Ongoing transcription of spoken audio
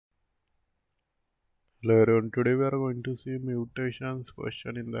Hello everyone, today we are going to see mutations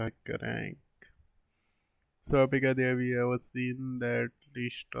question in the Hackerrank. So because we have seen that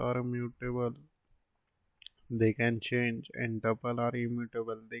list are mutable, they can change, and double are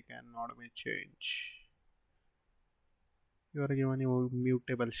immutable, they cannot be changed. You are given a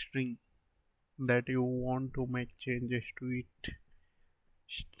mutable string that you want to make changes to it.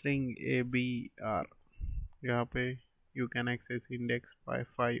 String ABR. यहाँ पे you can access index by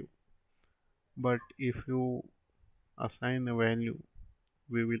 5, but if you assign a value,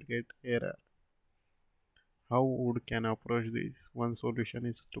 we will get error. How would can approach this? One solution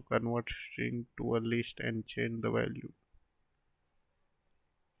is to convert string to a list and change the value.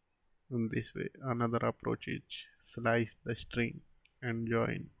 In this way, another approach is slice the string and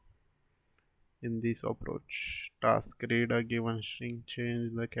join. In this approach, task read a given string,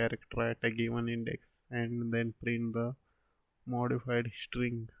 change the character at a given index, and then print the modified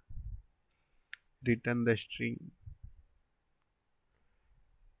string. Return the string.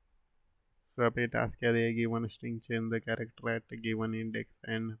 So आप ये task क्या देगा given string, change the character at a given index,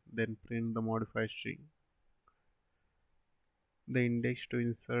 and then print the modified string. The index to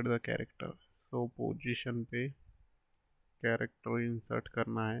insert the character. So position पे character insert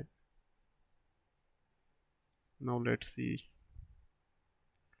करना है. Now let's see.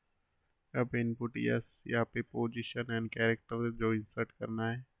 यहाँ पे input yes, यहाँ पे position and character जो insert करना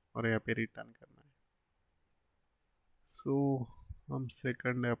है और यहाँ पे return करना है. So हम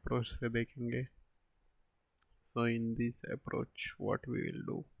second approach से देखेंगे. So in this approach what we will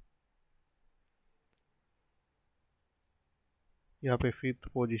do. यहाँ पे फिफ्थ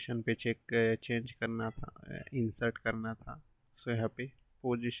पोजीशन पे चेंज करना था, इंसर्ट करना था. सो यहाँ पे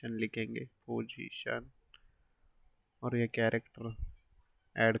पोजीशन लिखेंगे, पोजीशन, और ये कैरेक्टर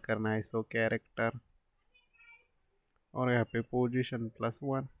ऐड करना है. सो कैरेक्टर, और यहाँ पे पोजीशन प्लस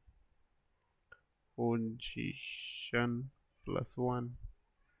 1, पोजीशन प्लस 1.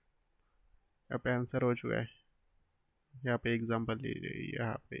 यहाँ पे आंसर हो चुका है. यहाँ पे एग्जांपल लीजिए.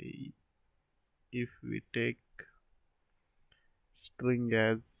 यहाँ पे if we take string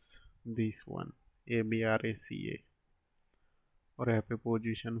as this one, ABRACA, और यहाँ पे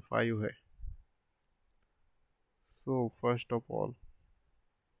पोजीशन 5 है. सो फर्स्ट ऑफ ऑल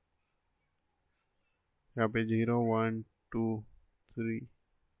यहाँ पे 0 1 2 3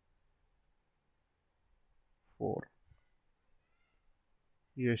 4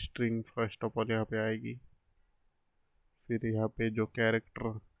 ये स्ट्रिंग फर्स्ट ऑफ ऑल यहाँ पे आएगी. फिर यहाँ पे जो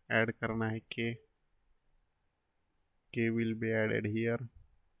कैरेक्टर ऐड करना है, के will be added here,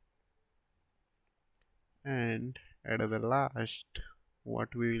 and at the last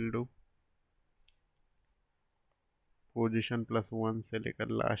what we will do, position plus 1 से लेकर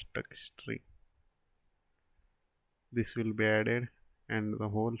लास्ट तक string, this will be added and the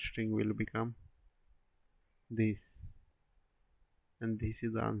whole string will become this, and this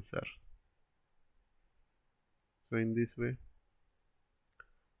is the answer. So in this way,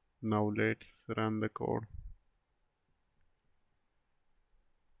 now let's run the code.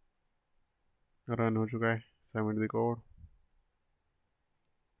 Run हो चुका है. Submit the code.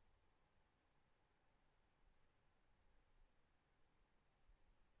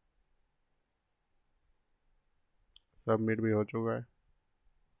 Submit भी हो चुका है.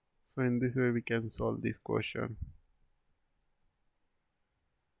 So in this way we can solve this question.